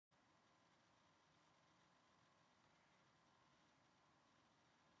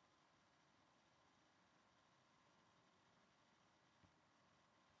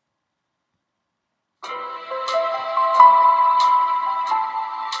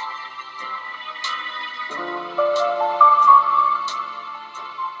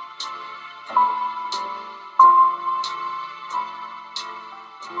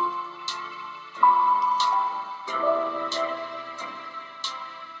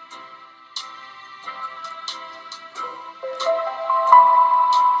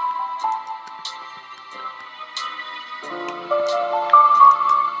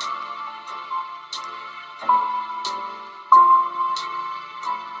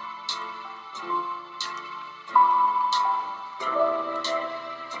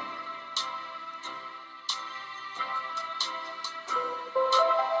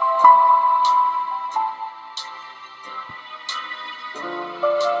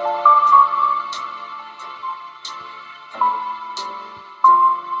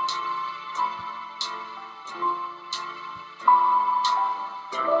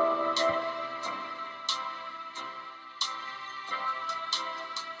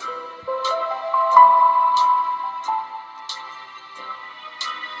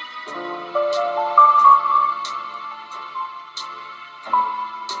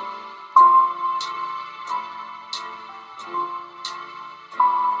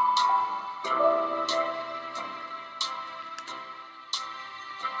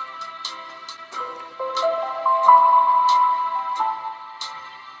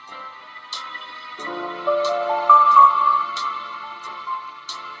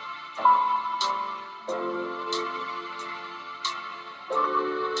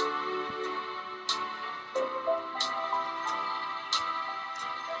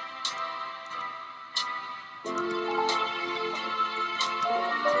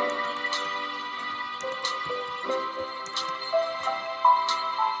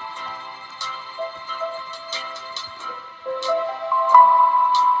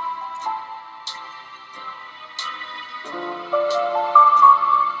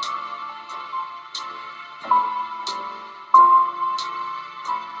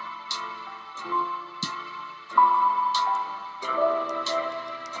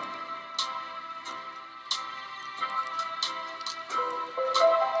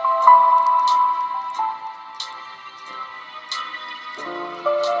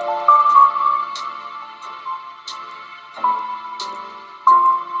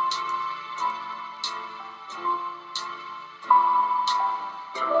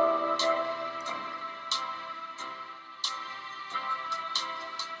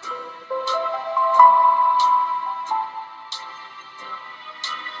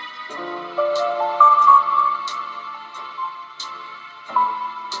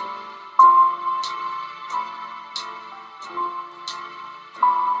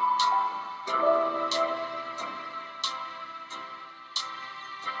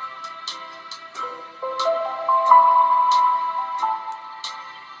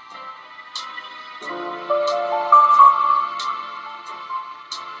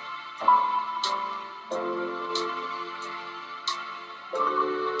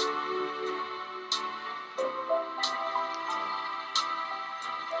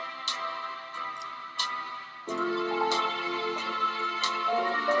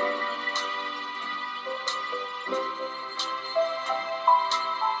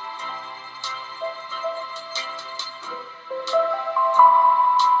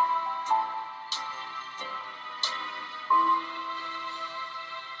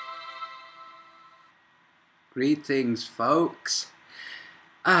Greetings, folks.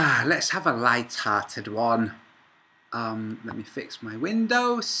 Let's have a light-hearted one. Let me fix my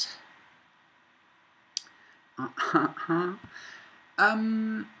windows. Let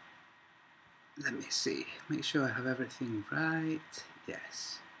me see. Make sure I have everything right.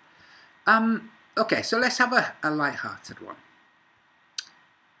 Yes. Okay, so let's have a light-hearted one.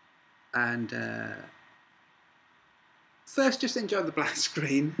 And first, just enjoy the black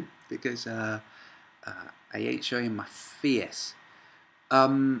screen because I ain't showing my face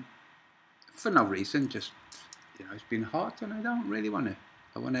for no reason. Just, you know, it's been hot and I don't really want to.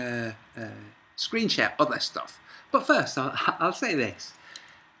 I want to screen share other stuff. But first, I'll say this.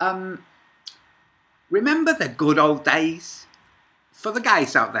 Remember the good old days? For the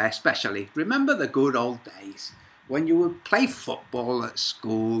guys out there especially, remember the good old days when you would play football at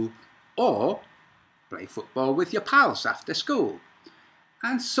school or play football with your pals after school.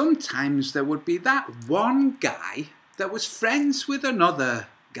 And sometimes there would be that one guy that was friends with another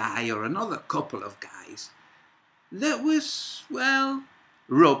guy or another couple of guys that was, well,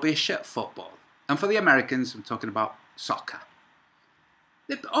 rubbish at football. And for the Americans, I'm talking about soccer.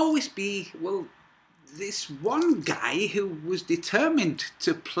 There'd always be, well, this one guy who was determined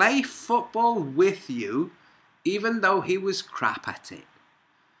to play football with you even though he was crap at it.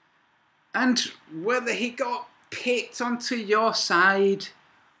 And whether he got picked onto your side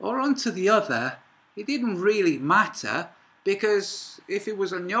or onto the other, it didn't really matter, because if he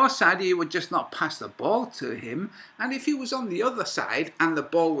was on your side, you would just not pass the ball to him, and if he was on the other side and the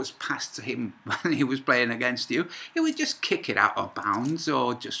ball was passed to him when he was playing against you, he would just kick it out of bounds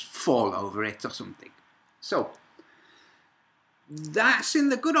or just fall over it or something. So, that's in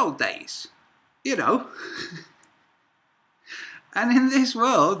the good old days, you know. And in this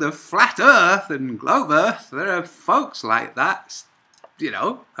world of flat earth and globe earth, there are folks like that, you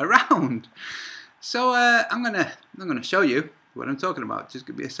know, around. So I'm gonna show you what I'm talking about. Just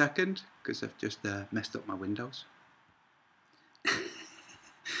give me a second, because I've just messed up my windows.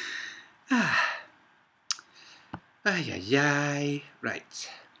 Ay. Right.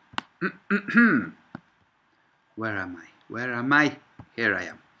 Where am I? Where am I? Here I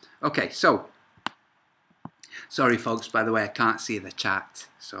am. Okay, so sorry folks, by the way, I can't see the chat,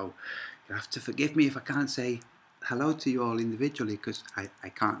 so you have to forgive me if I can't say hello to you all individually, because I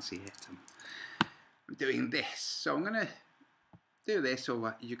can't see it. I'm doing this, so I'm going to do this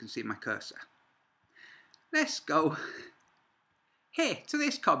so you can see my cursor. Let's go here to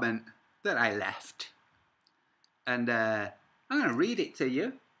this comment that I left, and I'm going to read it to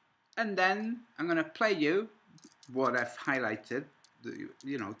you, and then I'm going to play you what I've highlighted,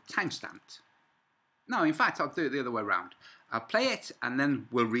 you know, timestamped. No, in fact, I'll do it the other way around. I'll play it and then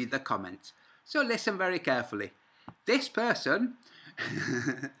we'll read the comment. So listen very carefully. This person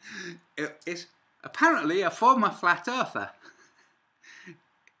is apparently a former flat earther.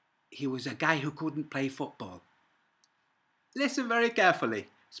 He was a guy who couldn't play football. Listen very carefully.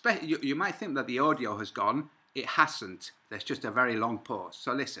 You might think that the audio has gone. It hasn't. There's just a very long pause.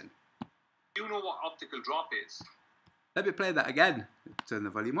 So listen. Do you know what optical drop is? Let me play that again. Turn the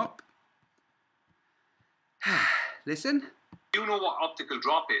volume up. Listen. Do you know what optical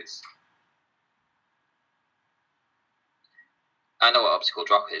drop is? I know what optical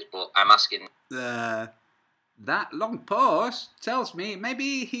drop is, but I'm asking... That long pause tells me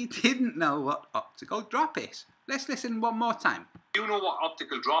maybe he didn't know what optical drop is. Let's listen one more time. Do you know what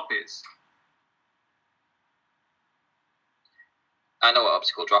optical drop is? I know what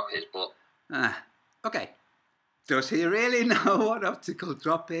optical drop is, but... Okay. Does he really know what optical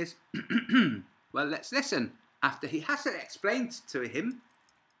drop is? Well, let's listen. After he has it explained to him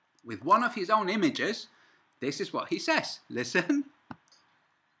with one of his own images, this is what he says. Listen.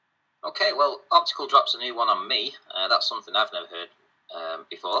 Okay, well, optical drop's a new one on me. That's something I've never heard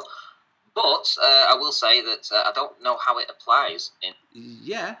before. But I will say that I don't know how it applies.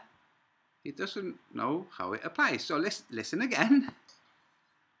 Yeah, he doesn't know how it applies. So listen again.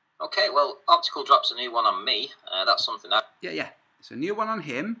 Okay, well, optical drop's a new one on me. That's something I... Yeah. It's a new one on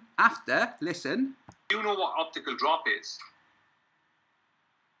him. After, listen. Do you know what optical drop is?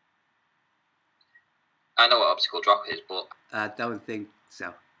 I know what optical drop is, but I don't think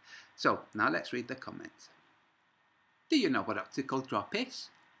so. So, now let's read the comments. Do you know what optical drop is?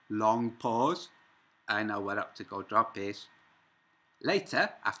 Long pause. I know what optical drop is. Later,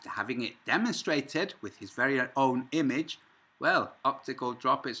 after having it demonstrated with his very own image, well, optical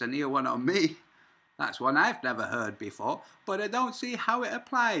drop is a new one on me. That's one I've never heard before, but I don't see how it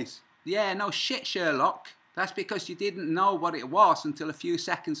applies. Yeah, no shit, Sherlock. That's because you didn't know what it was until a few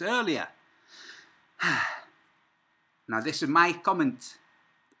seconds earlier. Now, this is my comment,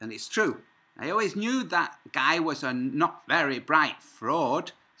 and it's true. I always knew that guy was a not very bright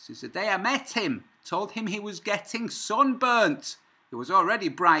fraud since the day I met him. Told him he was getting sunburnt. He was already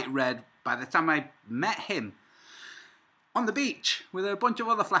bright red by the time I met him on the beach with a bunch of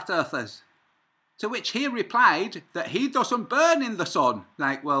other flat earthers. To which he replied that he doesn't burn in the sun.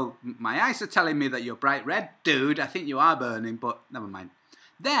 Like, well, my eyes are telling me that you're bright red, dude. I think you are burning, but never mind.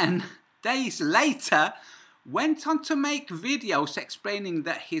 Then, days later, went on to make videos explaining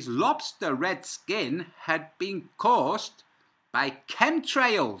that his lobster red skin had been caused by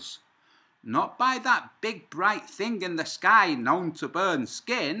chemtrails. Not by that big bright thing in the sky known to burn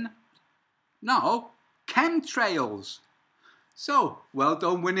skin. No, chemtrails. So, well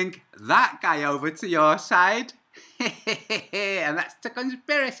done winning that guy over to your side. And that's the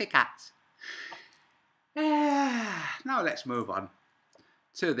conspiracy cat. Now let's move on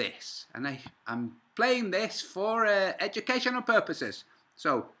to this. And I'm playing this for educational purposes.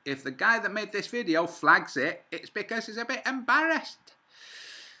 So, if the guy that made this video flags it, it's because he's a bit embarrassed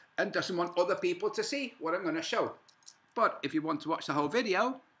and doesn't want other people to see what I'm going to show. But if you want to watch the whole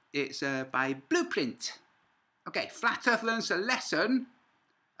video, it's by Blueprint. Okay, Flat Earth learns a lesson.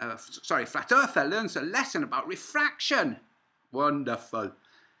 Flat Earther learns a lesson about refraction. Wonderful.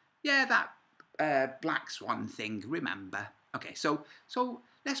 Yeah, that black swan thing, remember. Okay, so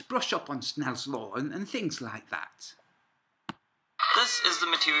let's brush up on Snell's law and things like that. This is the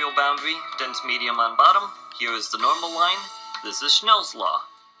material boundary, dense medium on bottom. Here is the normal line. This is Snell's law.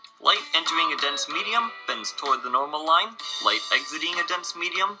 Light entering a dense medium bends toward the normal line. Light exiting a dense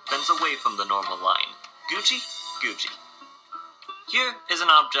medium bends away from the normal line. Gucci, Gucci. Here is an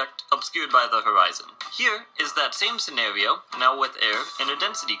object obscured by the horizon. Here is that same scenario, now with air in a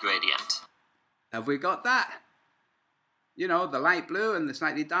density gradient. Have we got that? You know, the light blue and the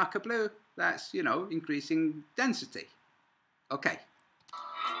slightly darker blue, that's, you know, increasing density. Okay.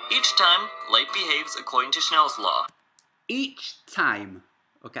 Each time, light behaves according to Snell's law. Each time.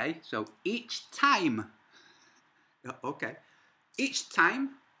 Okay, so each time. Okay. Each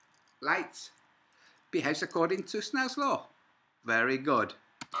time, light behaves according to Snell's law. Very good.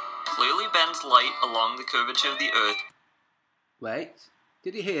 Clearly bends light along the curvature of the Earth. Wait,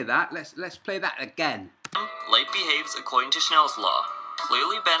 did you hear that? Let's play that again. Light behaves according to Snell's law.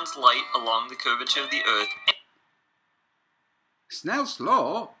 Clearly bends light along the curvature of the Earth. Snell's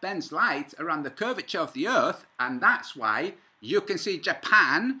law bends light around the curvature of the Earth, and that's why you can see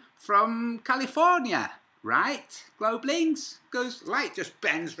Japan from California, right? Globelings? Because light just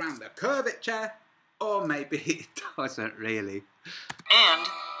bends round the curvature. Or maybe it doesn't really. And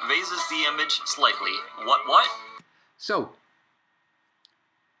raises the image slightly. What? So,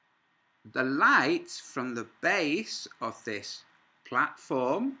 the light from the base of this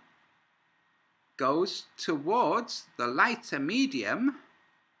platform goes towards the lighter medium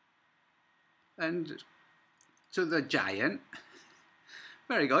and to the giant.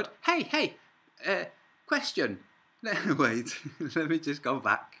 Very good. Hey, question. Wait, let me just go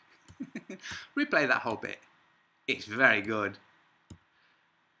back. Replay that whole bit. It's very good.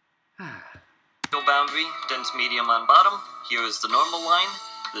 Boundary, dense medium on bottom. Here is the normal line.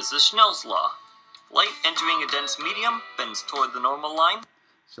 This is Snell's law. Light entering a dense medium bends toward the normal line.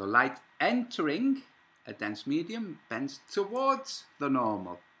 So light entering a dense medium bends towards the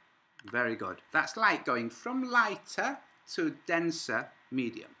normal. Very good. That's light going from lighter to denser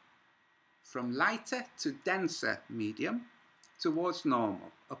medium. From lighter to denser medium towards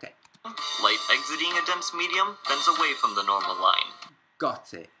normal. Okay. Light exiting a dense medium bends away from the normal line.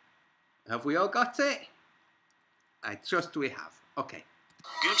 Got it. Have we all got it? I trust we have. Okay.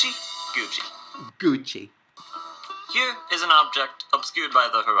 Gucci, Gucci. Gucci. Here is an object obscured by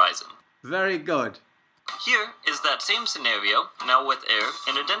the horizon. Very good. Here is that same scenario, now with air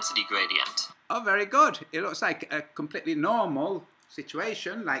in a density gradient. Oh, very good. It looks like a completely normal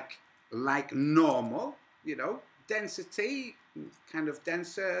situation, like normal, you know, density, kind of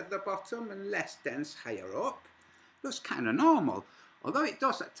denser at the bottom and less dense higher up. Looks kind of normal, although it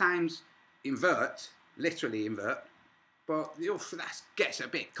does at times invert, literally invert, but that gets a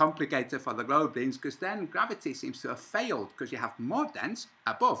bit complicated for the globe beings because then gravity seems to have failed because you have more dense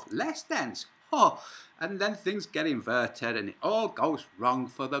above less dense. And then things get inverted and it all goes wrong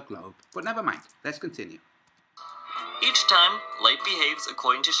for the globe. But never mind, let's continue. Each time, light behaves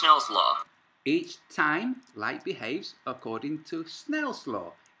according to Snell's law. Each time, light behaves according to Snell's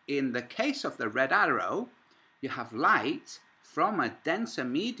law. In the case of the red arrow, you have light from a denser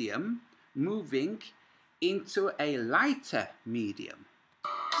medium moving into a lighter medium.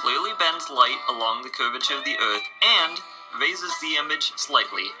 Clearly bends light along the curvature of the Earth and raises the image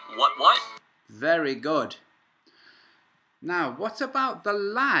slightly. What? Very good. Now, what about the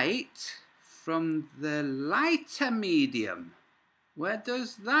light from the lighter medium? Where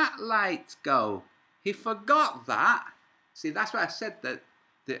does that light go? He forgot that. See, that's why I said that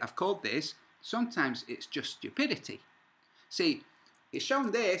I've called this, sometimes it's just stupidity. See, it's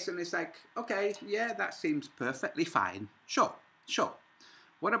shown this and it's like, okay, yeah, that seems perfectly fine. Sure.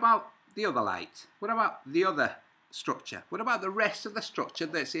 What about the other light? What about the other structure? What about the rest of the structure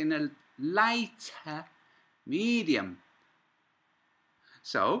that's in a lighter medium?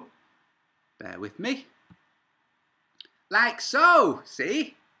 So, bear with me. Like so,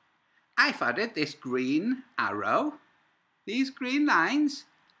 see? I've added this green arrow, these green lines,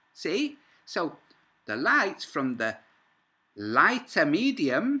 see? So, the light from the lighter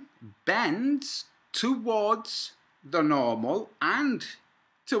medium bends towards the normal and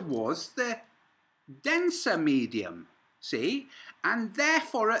towards the denser medium, see? And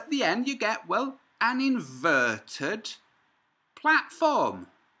therefore at the end you get, well, an inverted platform.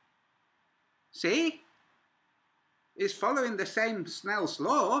 See? It's following the same Snell's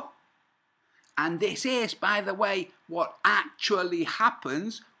law. And this is, by the way, what actually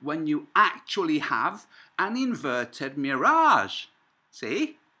happens when you actually have an inverted mirage.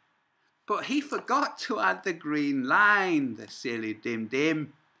 See? But he forgot to add the green line, the silly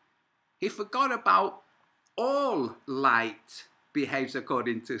dim. He forgot about all light behaves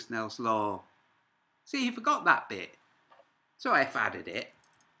according to Snell's law. See, he forgot that bit. So I've added it.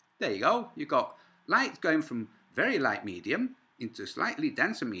 There you go. You've got light going from very light medium into slightly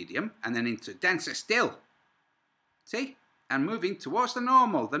denser medium and then into denser still. See? And moving towards the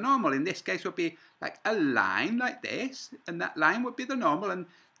normal. The normal in this case would be like a line like this, and that line would be the normal, and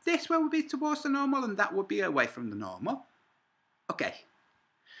this one would be towards the normal, and that would be away from the normal. Okay.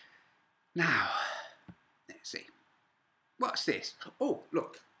 Now, let's see. What's this? Oh,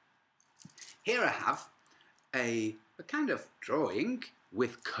 look. Here I have a kind of drawing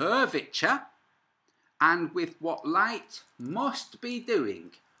with curvature and with what light must be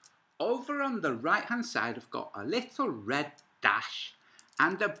doing. Over on the right hand side I've got a little red dash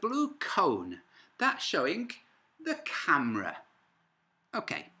and a blue cone. That's showing the camera.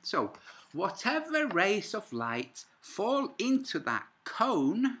 Okay, so whatever rays of light fall into that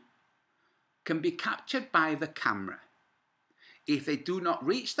cone can be captured by the camera. If they do not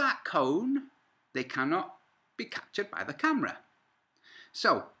reach that cone, they cannot be captured by the camera.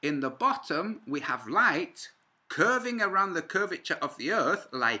 So in the bottom we have light curving around the curvature of the Earth,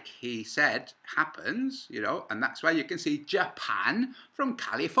 like he said happens, you know, and that's why you can see Japan from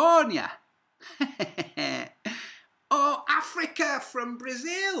California. Or Africa from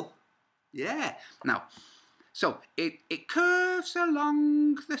Brazil. Yeah. Now, so it curves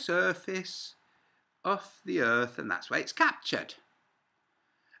along the surface of the Earth, and that's why it's captured.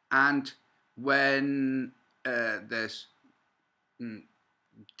 And when there's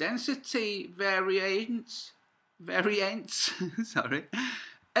density variance, sorry,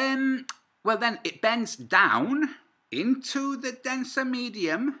 well then it bends down into the denser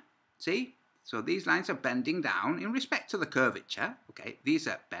medium, see? So these lines are bending down in respect to the curvature, okay? These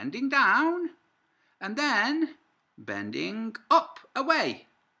are bending down and then bending up away.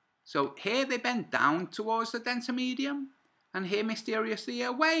 So here they bend down towards the denser medium and here mysteriously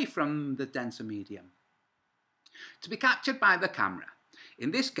away from the denser medium to be captured by the camera.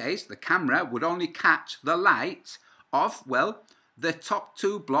 In this case, the camera would only catch the light of, well, the top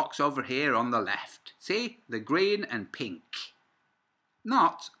two blocks over here on the left. See? The green and pink.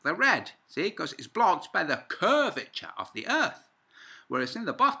 Not the red. See? Because it's blocked by the curvature of the Earth. Whereas in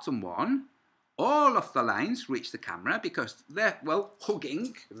the bottom one, all of the lines reach the camera because they're, well,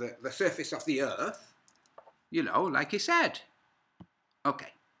 hugging the surface of the Earth. You know, like he said.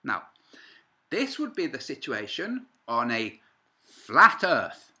 Okay. Now, this would be the situation on a flat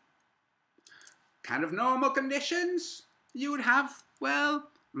Earth. Kind of normal conditions, you would have, well,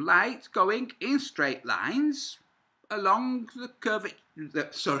 light going in straight lines along the curvature,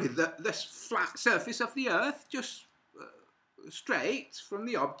 the flat surface of the Earth, just straight from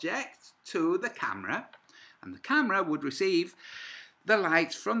the object to the camera, and the camera would receive the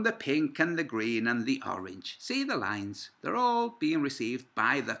light from the pink and the green and the orange. See the lines? They're all being received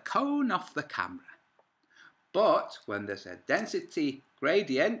by the cone of the camera. But when there's a density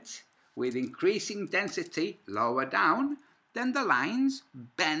gradient with increasing density lower down, then the lines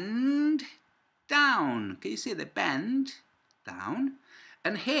bend down. Can you see they bend down?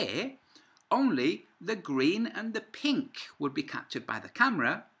 And here, only the green and the pink would be captured by the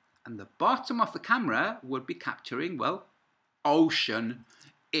camera, and the bottom of the camera would be capturing, well, ocean,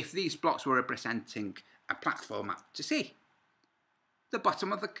 if these blocks were representing a platform out to sea. The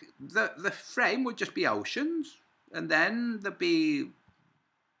bottom of the frame would just be oceans, and then there'd be,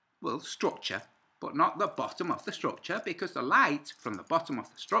 well, structure, but not the bottom of the structure, because the light from the bottom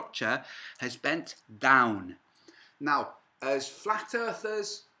of the structure has bent down. Now, as flat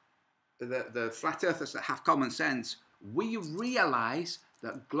earthers, the flat earthers that have common sense, we realise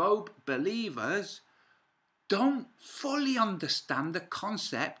that globe believers don't fully understand the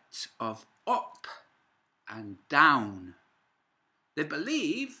concept of up and down. They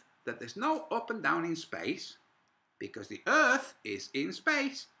believe that there's no up and down in space because the Earth is in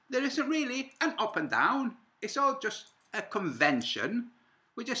space. There isn't really an up and down. It's all just a convention.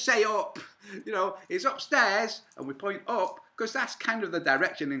 We just say up, you know, it's upstairs and we point up because that's kind of the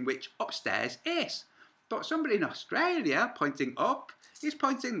direction in which upstairs is. But somebody in Australia pointing up is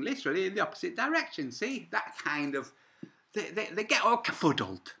pointing literally in the opposite direction. See, that kind of, they get all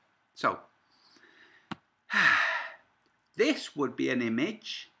cafuddled. So, this would be an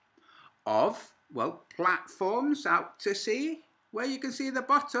image of, well, platforms out to sea, where you can see the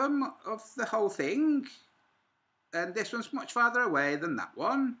bottom of the whole thing. And this one's much farther away than that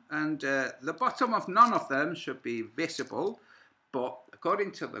one. And the bottom of none of them should be visible. But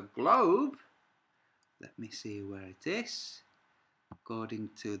according to the globe, let me see where it is.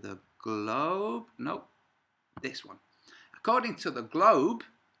 According to the globe, nope, this one. According to the globe,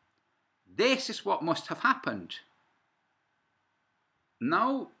 this is what must have happened.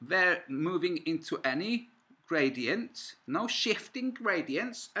 No, they're moving into any gradients, no shifting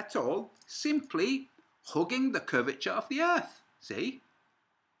gradients at all, simply hugging the curvature of the Earth. See?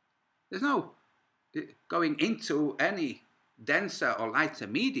 There's no going into any denser or lighter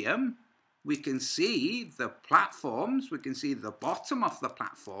medium. We can see the platforms, we can see the bottom of the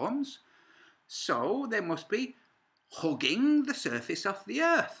platforms, so they must be hugging the surface of the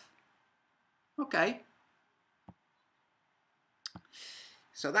Earth. Okay.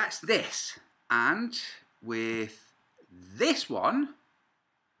 So that's this. And with this one,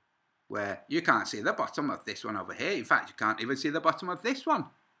 where you can't see the bottom of this one over here. In fact, you can't even see the bottom of this one.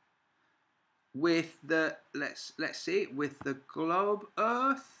 With the, let's see, with the globe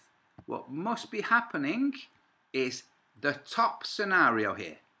Earth, what must be happening is the top scenario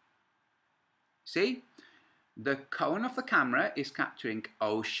here. See? The cone of the camera is capturing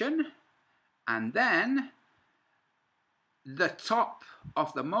ocean, and then the top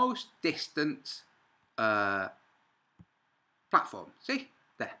of the most distant platform. See?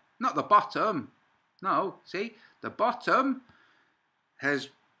 There. Not the bottom. No, see? The bottom has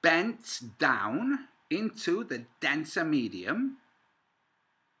bent down into the denser medium.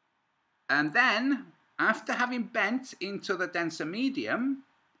 And then, after having bent into the denser medium,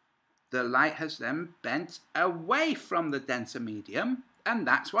 the light has then bent away from the denser medium. And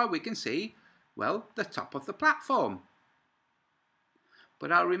that's why we can see, well, the top of the platform.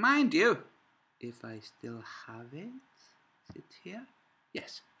 But I'll remind you, if I still have it, is it here?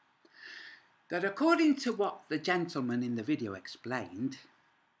 Yes. That according to what the gentleman in the video explained,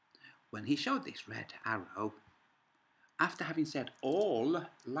 when he showed this red arrow, after having said all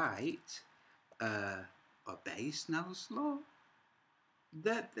light obeys Snell's law,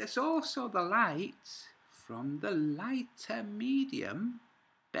 that there's also the light from the lighter medium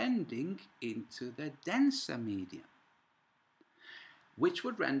bending into the denser medium, which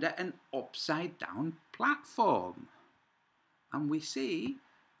would render an upside down platform. And we see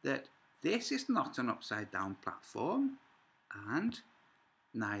that this is not an upside down platform, and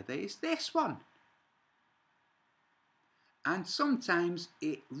neither is this one. And sometimes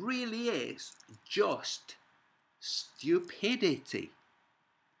it really is just stupidity.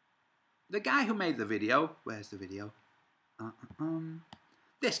 The guy who made the video, where's the video?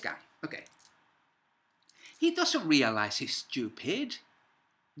 This guy, okay. He doesn't realise he's stupid.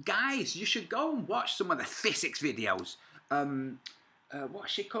 Guys, you should go and watch some of the physics videos.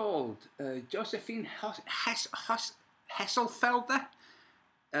 What's she called? Josephine Hesselfelder.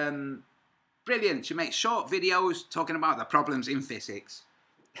 Brilliant. She makes short videos talking about the problems in physics.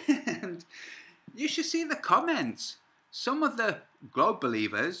 And you should see the comments. Some of the globe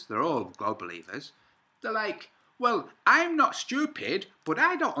believers, they're all globe believers, they're like, well, I'm not stupid, but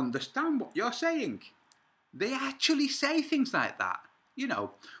I don't understand what you're saying. They actually say things like that. You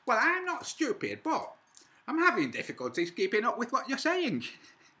know, well, I'm not stupid, but I'm having difficulties keeping up with what you're saying.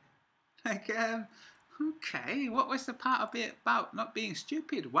 Like, okay, what was the part of it about not being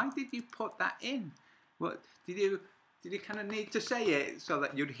stupid? Why did you put that in? What did you kind of need to say it so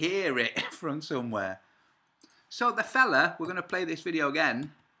that you'd hear it from somewhere? So the fella, we're going to play this video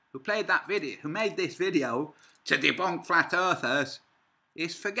again, who made this video to debunk flat earthers,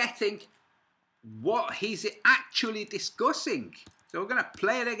 is forgetting what he's actually discussing. So we're going to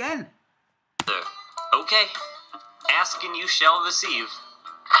play it again. Okay. Ask and you shall receive.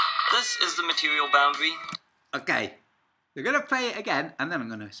 This is the material boundary. Okay. We're going to play it again, and then I'm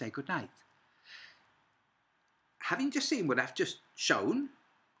going to say goodnight. Having just seen what I've just shown,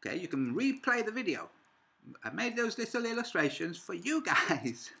 okay, you can replay the video. I made those little illustrations for you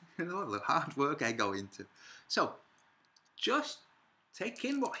guys. All the hard work I go into. So, just take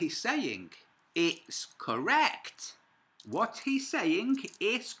in what he's saying. It's correct. What he's saying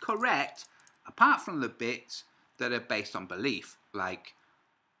is correct, apart from the bits that are based on belief, like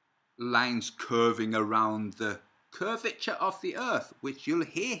lines curving around the curvature of the earth, which you'll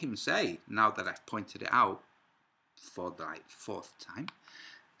hear him say now that I've pointed it out for the fourth time.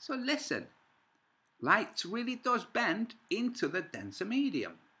 So listen, light really does bend into the denser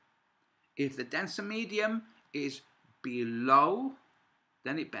medium. If the denser medium is below,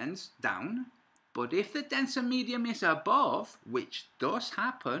 then it bends down. But if the denser medium is above, which does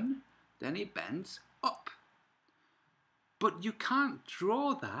happen, then it bends up. But you can't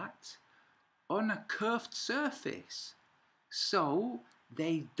draw that on a curved surface. So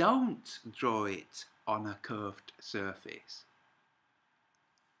they don't draw it on a curved surface.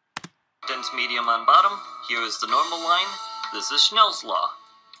 Dense medium on bottom. Here is the normal line. This is Snell's law.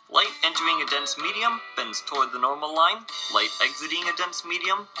 Light entering a dense medium bends toward the normal line. Light exiting a dense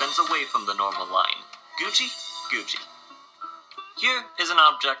medium bends away from the normal line. Gucci, Gucci. Here is an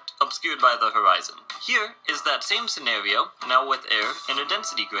object obscured by the horizon. Here is that same scenario, now with air in a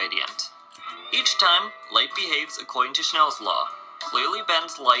density gradient. Each time, light behaves according to Snell's law, clearly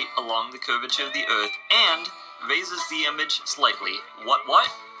bends light along the curvature of the Earth, and raises the image slightly. What?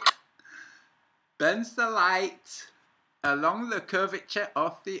 Bends the light along the curvature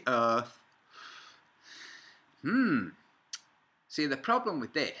of the Earth. See, the problem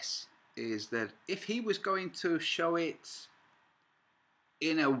with this is that if he was going to show it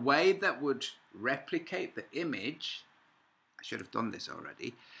in a way that would replicate the image, I should have done this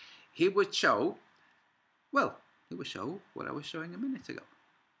already, he would show what I was showing a minute ago.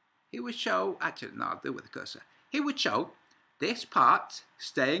 He would show, actually, no, I'll do it with the cursor. He would show this part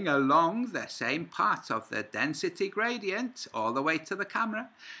staying along the same part of the density gradient all the way to the camera.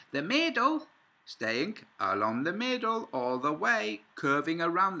 The middle staying along the middle all the way, curving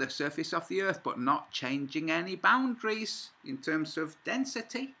around the surface of the Earth, but not changing any boundaries in terms of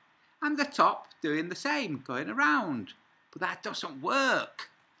density. And the top doing the same, going around. But that doesn't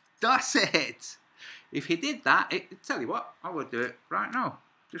work, does it? If he did that, tell you what, I would do it right now.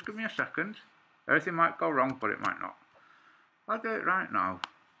 Just give me a second. Everything might go wrong, but it might not. I'll do it right now.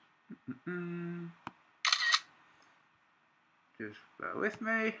 Just bear with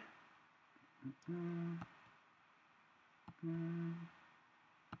me.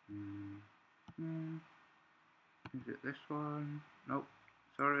 Is it this one? Nope,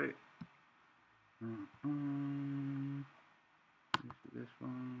 sorry. Is it this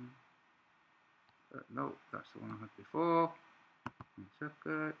one? Nope, that's the one I had before. 1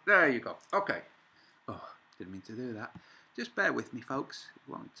 second. There you go. Okay. Oh, didn't mean to do that. Just bear with me, folks. It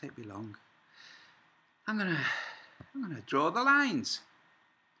won't take me long. I'm gonna draw the lines.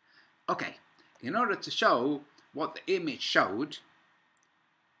 Okay. In order to show what the image showed,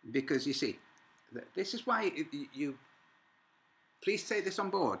 because you see, this is why you please take this on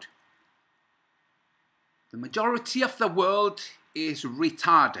board. The majority of the world is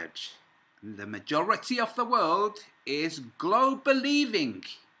retarded. And the majority of the world is globe believing.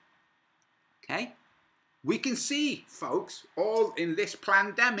 Okay? We can see, folks, all in this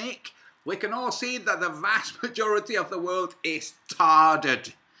pandemic, we can all see that the vast majority of the world is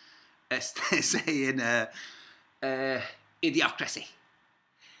tarded. As they say in Idiocracy.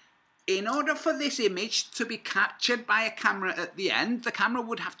 In order for this image to be captured by a camera at the end, the camera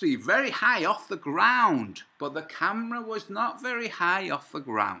would have to be very high off the ground. But the camera was not very high off the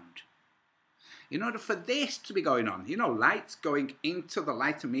ground. In order for this to be going on, you know, light going into the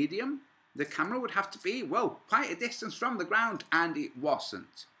lighter medium, the camera would have to be, well, quite a distance from the ground, and it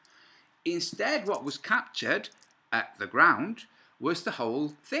wasn't. Instead, what was captured at the ground was the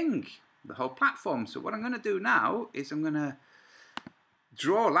whole thing. the whole platform. So what I'm going to do now is I'm going to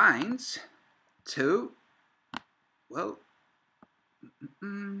draw lines to, well,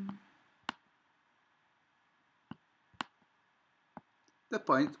 the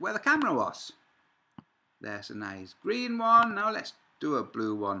point where the camera was. There's a nice green one. Now let's do a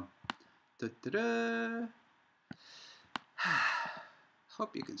blue one. Da-da-da.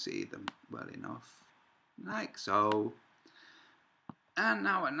 Hope you can see them well enough, like so. And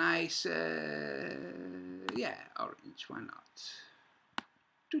now a nice, yeah, orange, why not?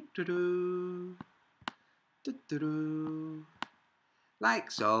 Do-do-do. Do-do-do.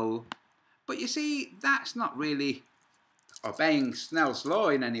 Like so. But you see, that's not really obeying Snell's law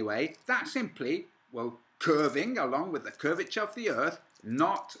in any way. That's simply, well, curving along with the curvature of the Earth,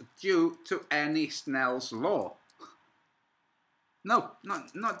 not due to any Snell's law. No,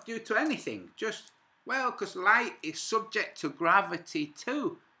 not due to anything. Just, well, because light is subject to gravity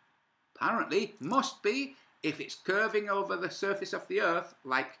too. Apparently, must be if it's curving over the surface of the Earth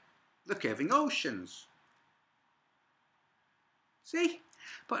like the curving oceans. See?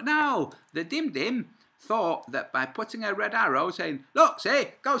 But now, the dim thought that by putting a red arrow saying, look, see,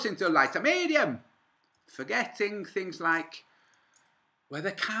 goes into a lighter medium, forgetting things like where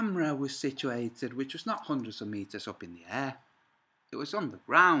the camera was situated, which was not hundreds of meters up in the air. It was on the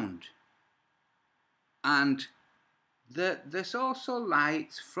ground. And there's also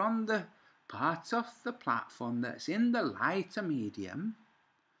light from the part of the platform that's in the lighter medium,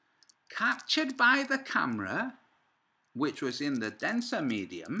 captured by the camera, which was in the denser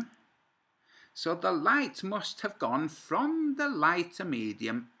medium. So the light must have gone from the lighter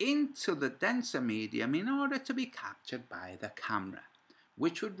medium into the denser medium in order to be captured by the camera,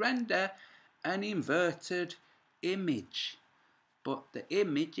 which would render an inverted image. But the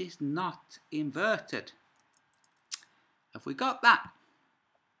image is not inverted. Have we got that?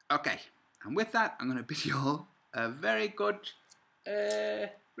 Okay, and with that, I'm going to bid you all a very good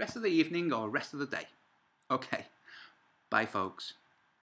rest of the evening or rest of the day. Okay, bye folks.